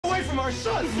our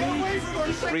son! Get away from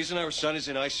our son! The reason our son is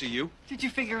in ICU? Did you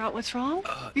figure out what's wrong?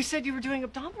 You said you were doing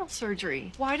abdominal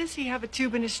surgery. Why does he have a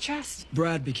tube in his chest?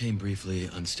 Brad became briefly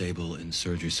unstable in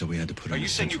surgery, so we had to put him Are in you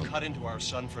saying you central. cut into our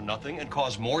son for nothing and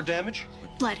caused more damage?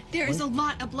 Blood. There is a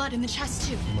lot of blood in the chest,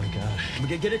 too. Oh my God. We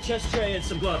can get a chest tray and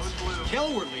some gloves. Hell,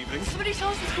 we're leaving. Somebody tell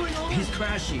us what's going on. He's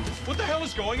crashing. What the hell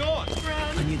is going on?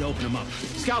 Brad. I need to open him up.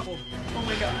 Scalpel. Oh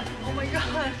my God. Oh my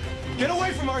God. Get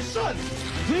away from our son!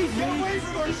 Please, get away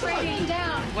from our son! Radiating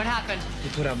down. What happened? He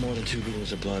put out more than 2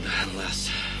 liters of blood in the last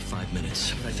 5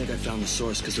 minutes. But I think I found the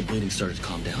source because the bleeding started to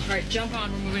calm down. All right, jump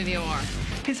on. We're moving to the OR.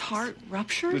 His heart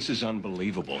ruptured? This is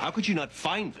unbelievable. How could you not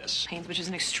find this? Pains, which is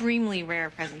an extremely rare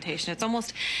presentation. It's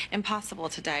almost impossible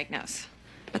to diagnose.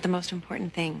 But the most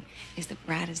important thing is that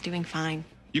Brad is doing fine.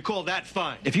 You call that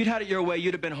fine? If you'd had it your way,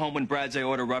 you'd have been home when Brad's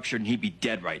aorta ruptured and he'd be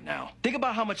dead right now. Think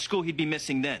about how much school he'd be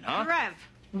missing then, huh? Rev,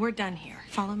 we're done here.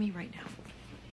 Follow me right now.